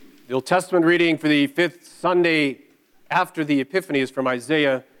The Old Testament reading for the fifth Sunday after the Epiphany is from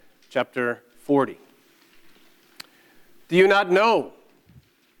Isaiah chapter 40. Do you not know?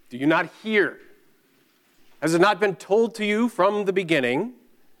 Do you not hear? Has it not been told to you from the beginning?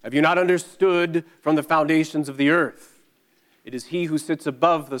 Have you not understood from the foundations of the earth? It is he who sits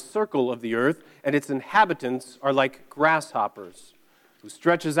above the circle of the earth, and its inhabitants are like grasshoppers, who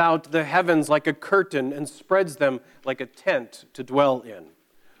stretches out the heavens like a curtain and spreads them like a tent to dwell in,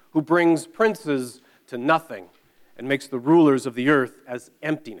 who brings princes to nothing and makes the rulers of the earth as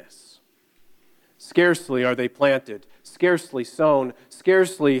emptiness. Scarcely are they planted, scarcely sown,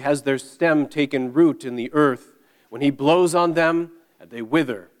 scarcely has their stem taken root in the earth, when he blows on them and they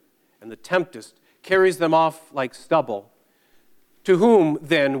wither, and the tempest carries them off like stubble. To whom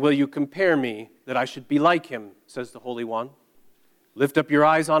then will you compare me, that I should be like him, says the Holy One? Lift up your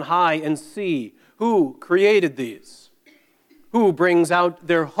eyes on high and see, who created these? Who brings out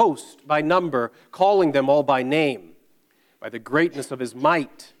their host by number, calling them all by name? By the greatness of his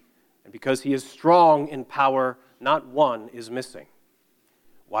might, and because he is strong in power, not one is missing.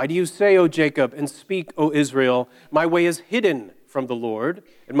 Why do you say, O Jacob, and speak, O Israel, my way is hidden from the Lord,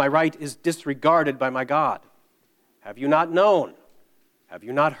 and my right is disregarded by my God? Have you not known? Have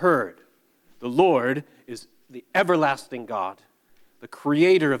you not heard? The Lord is the everlasting God, the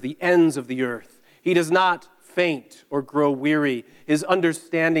creator of the ends of the earth. He does not faint or grow weary. His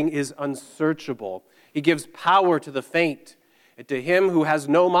understanding is unsearchable. He gives power to the faint, and to him who has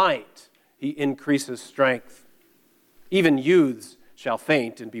no might, he increases strength. Even youths shall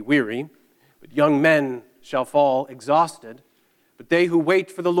faint and be weary, but young men shall fall exhausted. But they who wait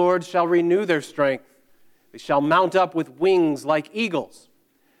for the Lord shall renew their strength. They shall mount up with wings like eagles.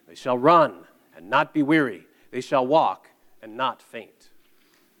 They shall run and not be weary. They shall walk and not faint.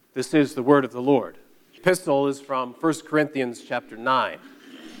 This is the word of the Lord. The epistle is from 1 Corinthians chapter 9.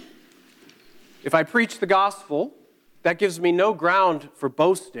 If I preach the gospel, that gives me no ground for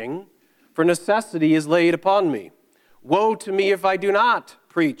boasting, for necessity is laid upon me. Woe to me if I do not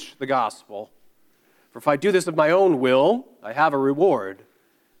preach the gospel. For if I do this of my own will, I have a reward,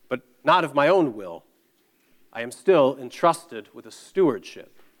 but not of my own will. I am still entrusted with a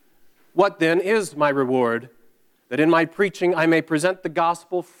stewardship. What then is my reward? That in my preaching I may present the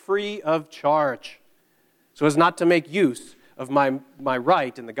gospel free of charge, so as not to make use of my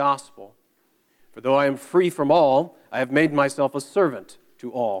right in the gospel. For though I am free from all, I have made myself a servant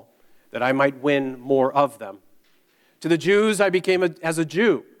to all, that I might win more of them. To the Jews I became as a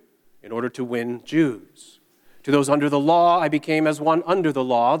Jew, in order to win Jews. To those under the law I became as one under the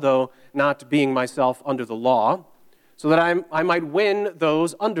law, though not being myself under the law, so that I might win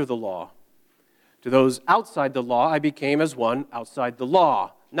those under the law. To those outside the law I became as one outside the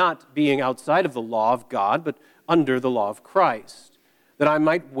law, not being outside of the law of God, but under the law of Christ, that I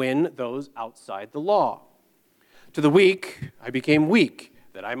might win those outside the law. To the weak I became weak,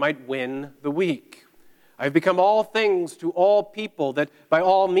 that I might win the weak. I have become all things to all people, that by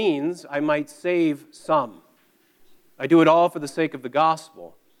all means I might save some. I do it all for the sake of the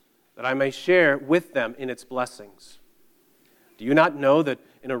gospel, that I may share with them in its blessings. Do you not know that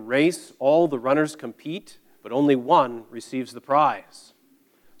in a race all the runners compete, but only one receives the prize?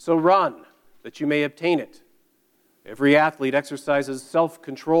 So run, that you may obtain it. Every athlete exercises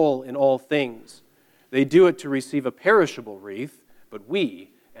self-control in all things. They do it to receive a perishable wreath, but we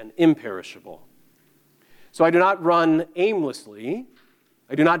an imperishable. So I do not run aimlessly.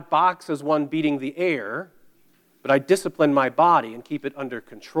 I do not box as one beating the air, but I discipline my body and keep it under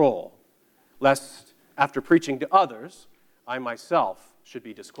control, lest after preaching to others, I myself should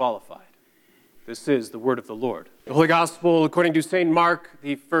be disqualified. This is the word of the Lord. The Holy Gospel according to St. Mark,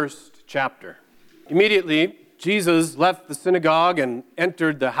 the first chapter. Immediately, Jesus left the synagogue and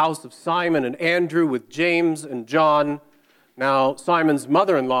entered the house of Simon and Andrew with James and John. Now Simon's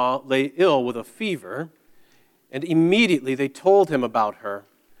mother-in-law lay ill with a fever, and immediately they told him about her.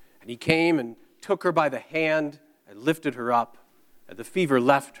 And he came and took her by the hand and lifted her up, and the fever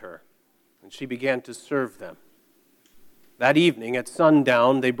left her, and she began to serve them. That evening at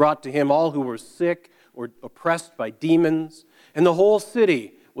sundown, they brought to him all who were sick or oppressed by demons, and the whole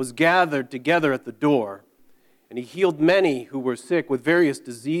city was gathered together at the door. And he healed many who were sick with various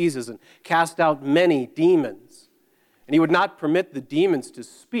diseases and cast out many demons. And he would not permit the demons to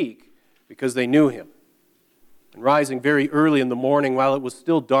speak because they knew him. And rising very early in the morning, while it was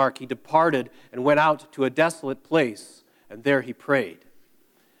still dark, he departed and went out to a desolate place, and there he prayed.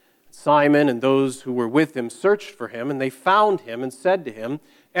 Simon and those who were with him searched for him, and they found him and said to him,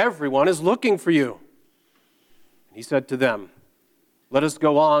 "Everyone is looking for you." And he said to them, "Let us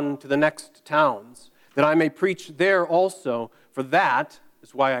go on to the next towns, that I may preach there also, for that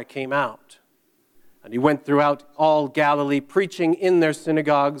is why I came out. And he went throughout all Galilee, preaching in their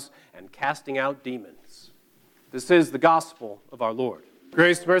synagogues and casting out demons. This is the gospel of our Lord.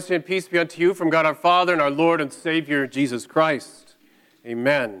 Grace, mercy, and peace be unto you from God our Father and our Lord and Savior, Jesus Christ.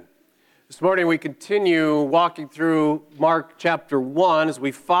 Amen. This morning we continue walking through Mark chapter 1 as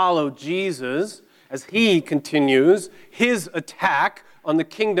we follow Jesus as he continues his attack on the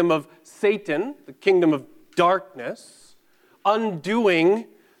kingdom of Satan, the kingdom of darkness, undoing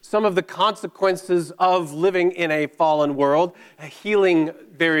some of the consequences of living in a fallen world, healing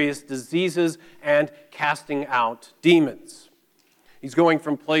various diseases, and casting out demons. He's going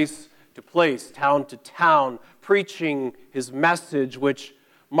from place to place, town to town, preaching his message, which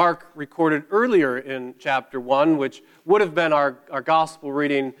Mark recorded earlier in chapter 1, which would have been our gospel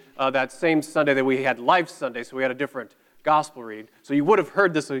reading that same Sunday that we had Life Sunday, so we had a different gospel read. So you would have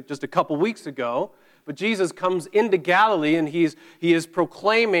heard this just a couple weeks ago. But Jesus comes into Galilee and he is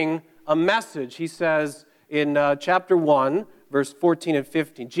proclaiming a message. He says in chapter 1, verse 14 and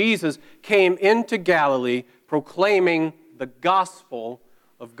 15, Jesus came into Galilee proclaiming the gospel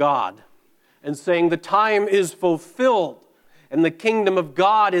of God and saying, the time is fulfilled and the kingdom of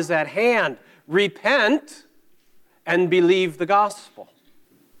God is at hand. Repent and believe the gospel.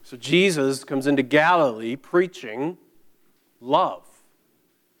 So Jesus comes into Galilee preaching love,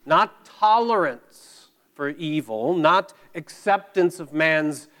 not tolerance for evil, not acceptance of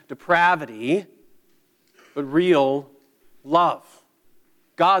man's depravity, but real love.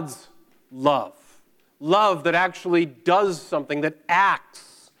 God's love. Love that actually does something, that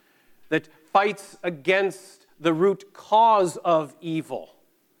acts, that fights against the root cause of evil,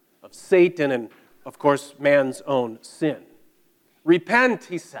 of Satan and, of course, man's own sin. Repent,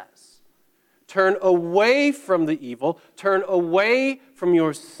 he says. Turn away from the evil, turn away from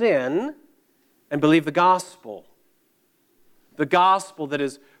your sin, and believe the gospel. The gospel that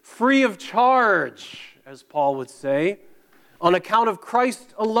is free of charge, as Paul would say. On account of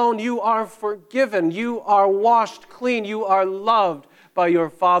Christ alone, you are forgiven. You are washed clean. You are loved by your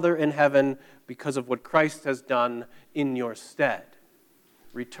Father in heaven because of what Christ has done in your stead.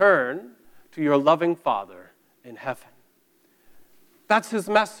 Return to your loving Father in heaven. That's his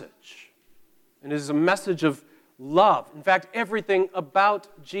message. And it is a message of love. In fact, everything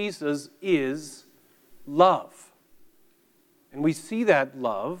about Jesus is love. And we see that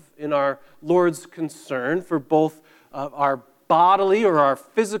love in our Lord's concern for both our bodily or our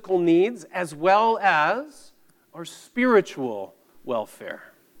physical needs as well as our spiritual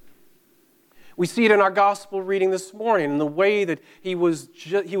welfare. We see it in our gospel reading this morning in the way that he was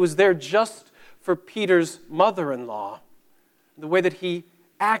there just for Peter's mother-in-law, the way that he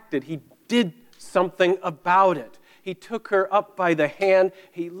acted. He did something about it. He took her up by the hand,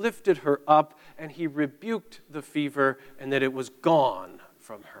 he lifted her up, and he rebuked the fever, and that it was gone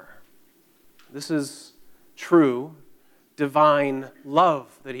from her. This is true, divine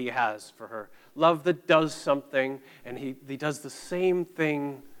love that he has for her. Love that does something, and he does the same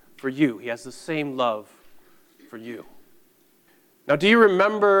thing for you. He has the same love for you. Now, do you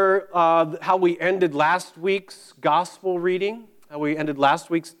remember how we ended last week's gospel reading? How we ended last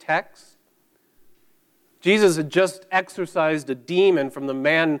week's text? Jesus had just exorcised a demon from the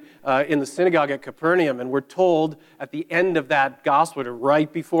man in the synagogue at Capernaum, and we're told at the end of that gospel, or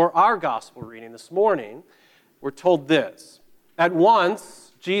right before our gospel reading this morning, we're told this. At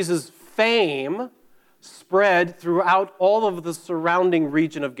once, Jesus' fame spread throughout all of the surrounding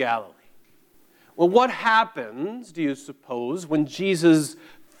region of Galilee. Well, what happens, do you suppose, when Jesus'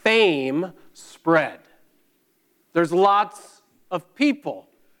 fame spread? There's lots of people.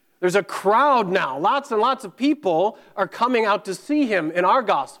 There's a crowd now. Lots and lots of people are coming out to see him in our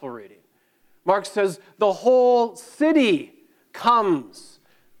gospel reading. Mark says the whole city comes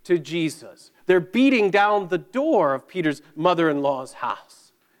to Jesus. They're beating down the door of Peter's mother-in-law's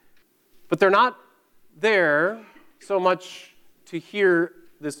house. But they're not there so much to hear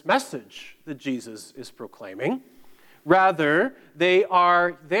this message that Jesus is proclaiming. Rather, they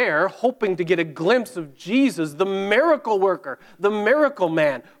are there hoping to get a glimpse of Jesus, the miracle worker, the miracle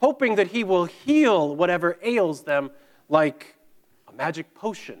man, hoping that he will heal whatever ails them like a magic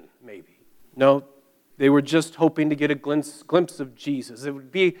potion, maybe. No, they were just hoping to get a glimpse of Jesus. It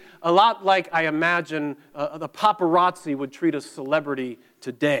would be a lot like, I imagine, the paparazzi would treat a celebrity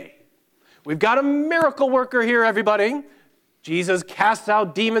today. We've got a miracle worker here, everybody. Jesus casts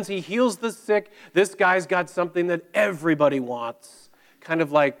out demons. He heals the sick. This guy's got something that everybody wants, kind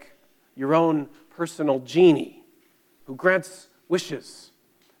of like your own personal genie who grants wishes.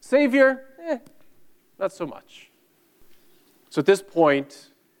 Savior, not so much. So at this point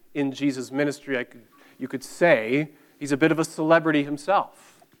in Jesus' ministry, you could say He's a bit of a celebrity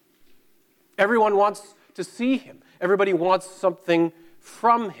himself. Everyone wants to see him. Everybody wants something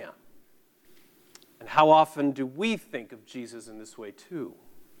from him. And how often do we think of Jesus in this way too?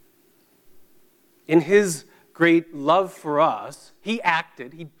 In his great love for us, he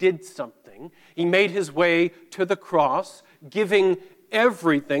acted, he did something. He made his way to the cross, giving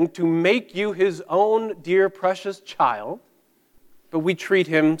everything to make you his own dear, precious child. But we treat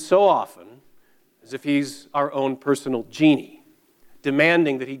him so often as if he's our own personal genie,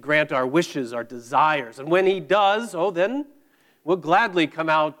 demanding that he grant our wishes, our desires. And when he does, then we'll gladly come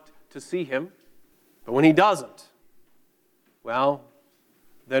out to see him. But when he doesn't,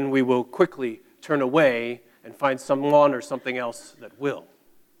 then we will quickly turn away and find someone or something else that will.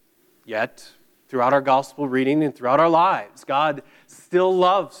 Yet, throughout our gospel reading and throughout our lives, God still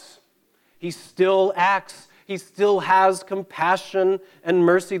loves. He still acts. He still has compassion and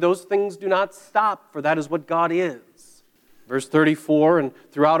mercy. Those things do not stop, for that is what God is. Verse 34, and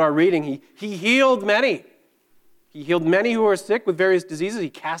throughout our reading, he healed many. He healed many who were sick with various diseases. He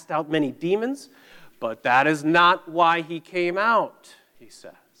cast out many demons. But that is not why he came out, he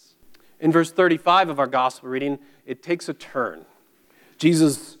says. In verse 35 of our gospel reading, it takes a turn.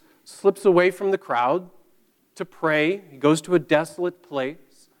 Jesus slips away from the crowd to pray. He goes to a desolate place.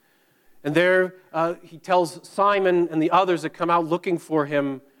 And there he tells Simon and the others that come out looking for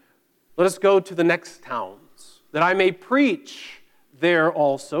him, let us go to the next towns, that I may preach there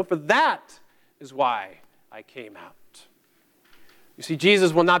also, for that is why I came out. You see,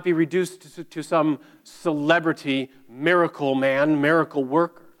 Jesus will not be reduced to some celebrity miracle man, miracle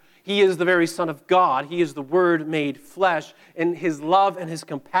worker. He is the very Son of God. He is the Word made flesh, and his love and his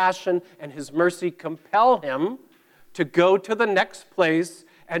compassion and his mercy compel him to go to the next place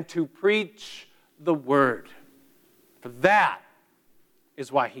and to preach the word. For that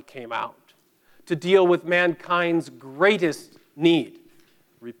is why he came out, to deal with mankind's greatest need.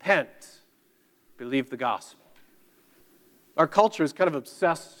 Repent, believe the gospel. Our culture is kind of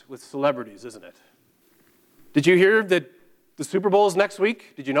obsessed with celebrities, isn't it? Did you hear that the Super Bowl is next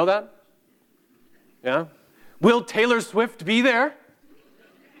week? Did you know that? Yeah? Will Taylor Swift be there?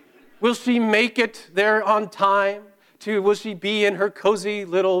 Will she make it there on time? Will she be in her cozy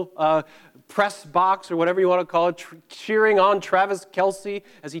little press box or whatever you want to call it, cheering on Travis Kelce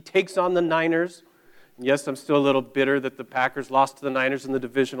as he takes on the Niners? And yes, I'm still a little bitter that the Packers lost to the Niners in the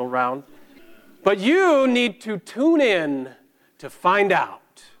divisional round. But you need to tune in to find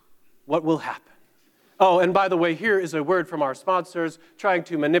out what will happen. Oh, and by the way, here is a word from our sponsors trying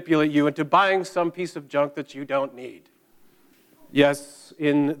to manipulate you into buying some piece of junk that you don't need. Yes,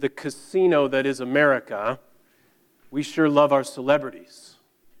 in the casino that is America, we sure love our celebrities.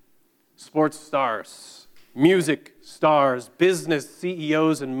 Sports stars, music stars, business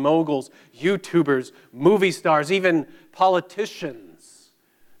CEOs and moguls, YouTubers, movie stars, even politicians.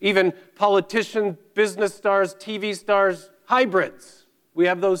 Even politicians, business stars, TV stars, hybrids. We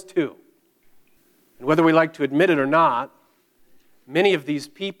have those too. And whether we like to admit it or not, many of these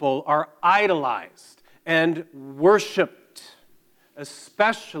people are idolized and worshipped,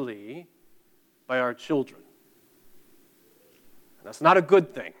 especially by our children. And that's not a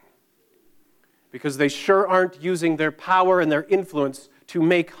good thing, because they sure aren't using their power and their influence to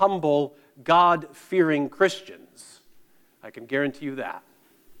make humble, God-fearing Christians. I can guarantee you that.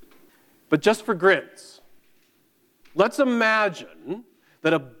 But just for grins, let's imagine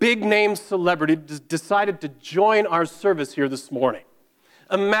that a big-name celebrity decided to join our service here this morning.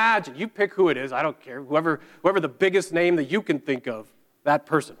 Imagine, you pick who it is, I don't care, whoever the biggest name that you can think of, that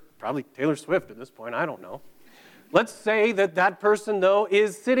person. Probably Taylor Swift at this point, I don't know. Let's say that person, though,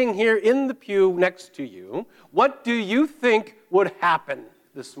 is sitting here in the pew next to you. What do you think would happen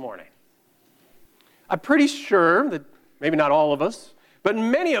this morning? I'm pretty sure that maybe not all of us, but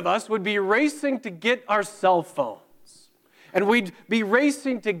many of us would be racing to get our cell phones. And we'd be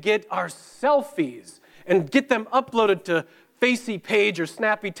racing to get our selfies and get them uploaded to Facey Page or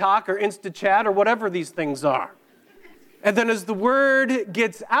Snappy Talk or InstaChat or whatever these things are. And then as the word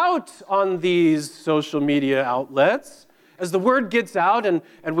gets out on these social media outlets, as the word gets out and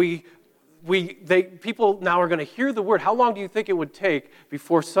people now are going to hear the word, how long do you think it would take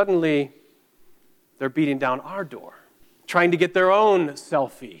before suddenly they're beating down our door, trying to get their own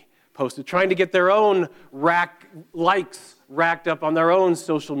selfie posted, trying to get their own likes racked up on their own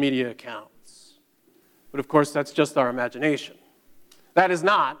social media accounts? But of course, that's just our imagination. That is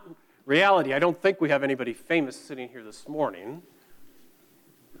not reality. I don't think we have anybody famous sitting here this morning.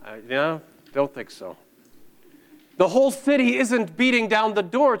 Don't think so. The whole city isn't beating down the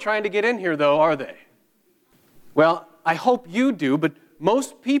door trying to get in here, though, are they? Well, I hope you do, but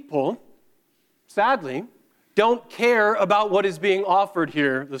most people, sadly, don't care about what is being offered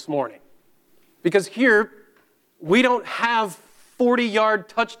here this morning. Because here, we don't have 40-yard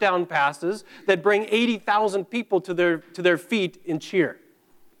touchdown passes that bring 80,000 people to their feet in cheer.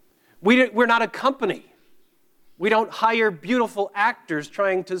 We're not a company. We don't hire beautiful actors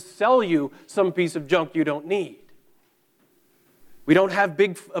trying to sell you some piece of junk you don't need. We don't have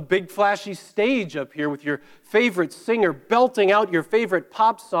a big flashy stage up here with your favorite singer belting out your favorite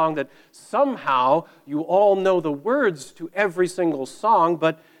pop song that somehow you all know the words to every single song,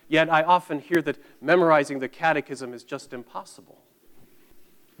 but yet I often hear that memorizing the catechism is just impossible.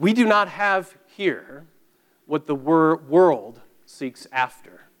 We do not have here what the world seeks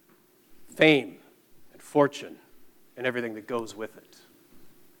after: fame and fortune and everything that goes with it.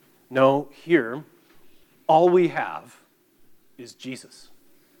 No, here, all we have is Jesus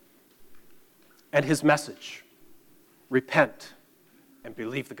and his message: repent and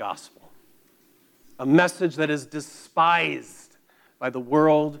believe the gospel. A message that is despised by the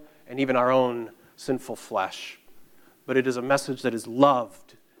world and even our own sinful flesh. But it is a message that is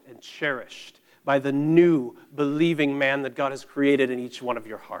loved and cherished by the new believing man that God has created in each one of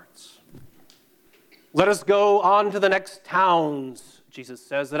your hearts. Let us go on to the next towns, Jesus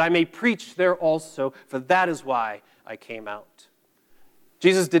says, that I may preach there also, for that is why I came out.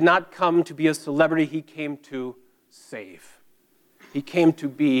 Jesus did not come to be a celebrity. He came to save. He came to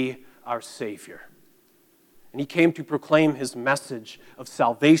be our Savior. And he came to proclaim his message of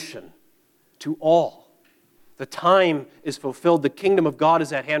salvation to all. The time is fulfilled. The kingdom of God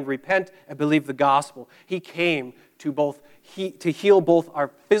is at hand. Repent and believe the gospel. He came to heal both our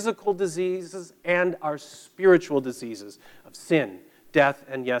physical diseases and our spiritual diseases of sin, death,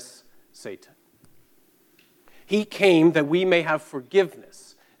 and yes, Satan. He came that we may have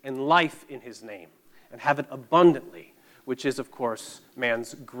forgiveness and life in his name and have it abundantly, which is, of course,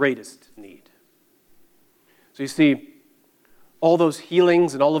 man's greatest need. So you see, all those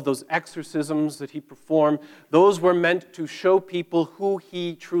healings and all of those exorcisms that he performed, those were meant to show people who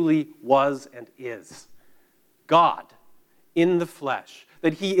he truly was and is. God in the flesh.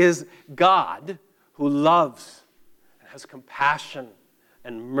 That he is God who loves and has compassion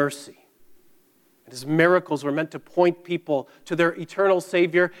and mercy. And his miracles were meant to point people to their eternal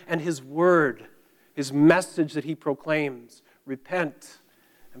Savior and his word, his message that he proclaims: repent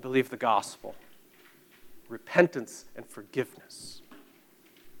and believe the gospel. Repentance and forgiveness.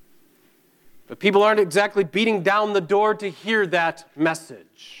 But people aren't exactly beating down the door to hear that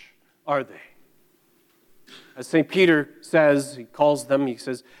message, are they? As St. Peter says, he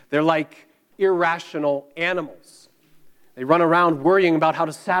says, they're like irrational animals. They run around worrying about how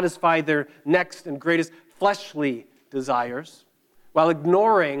to satisfy their next and greatest fleshly desires while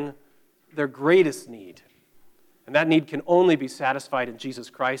ignoring their greatest need. And that need can only be satisfied in Jesus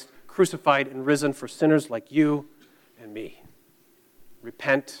Christ, crucified and risen for sinners like you and me.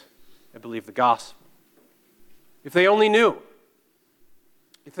 Repent and believe the gospel. If they only knew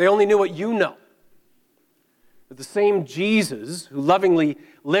what you know, that the same Jesus who lovingly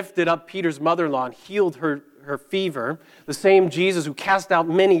lifted up Peter's mother-in-law and healed her fever, the same Jesus who cast out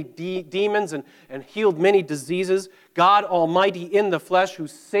many demons and healed many diseases, God Almighty in the flesh, who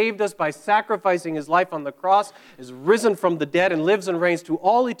saved us by sacrificing his life on the cross, is risen from the dead and lives and reigns to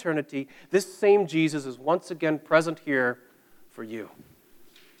all eternity. This same Jesus is once again present here for you.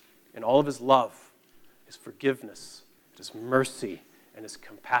 In all of his love, his forgiveness, his mercy, and his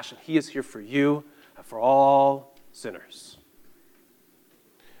compassion. He is here for you and for all sinners.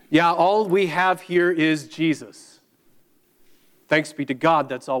 Yeah, all we have here is Jesus. Thanks be to God,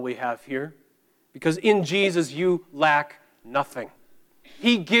 that's all we have here. Because in Jesus, you lack nothing.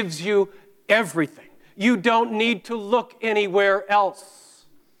 He gives you everything. You don't need to look anywhere else.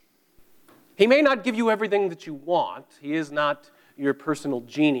 He may not give you everything that you want. He is not your personal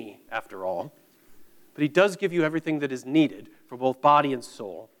genie, after all. But he does give you everything that is needed for both body and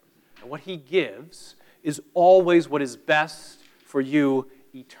soul. And what he gives is always what is best for you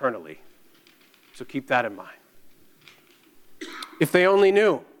eternally. So keep that in mind. If they only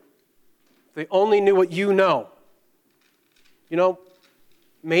knew what you know,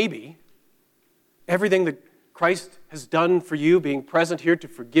 maybe everything that Christ has done for you, being present here to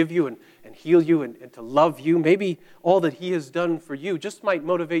forgive you and heal you and to love you, maybe all that he has done for you just might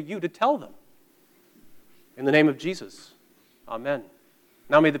motivate you to tell them. In the name of Jesus, amen.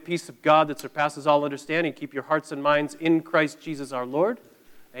 Now may the peace of God that surpasses all understanding keep your hearts and minds in Christ Jesus our Lord.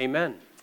 Amen.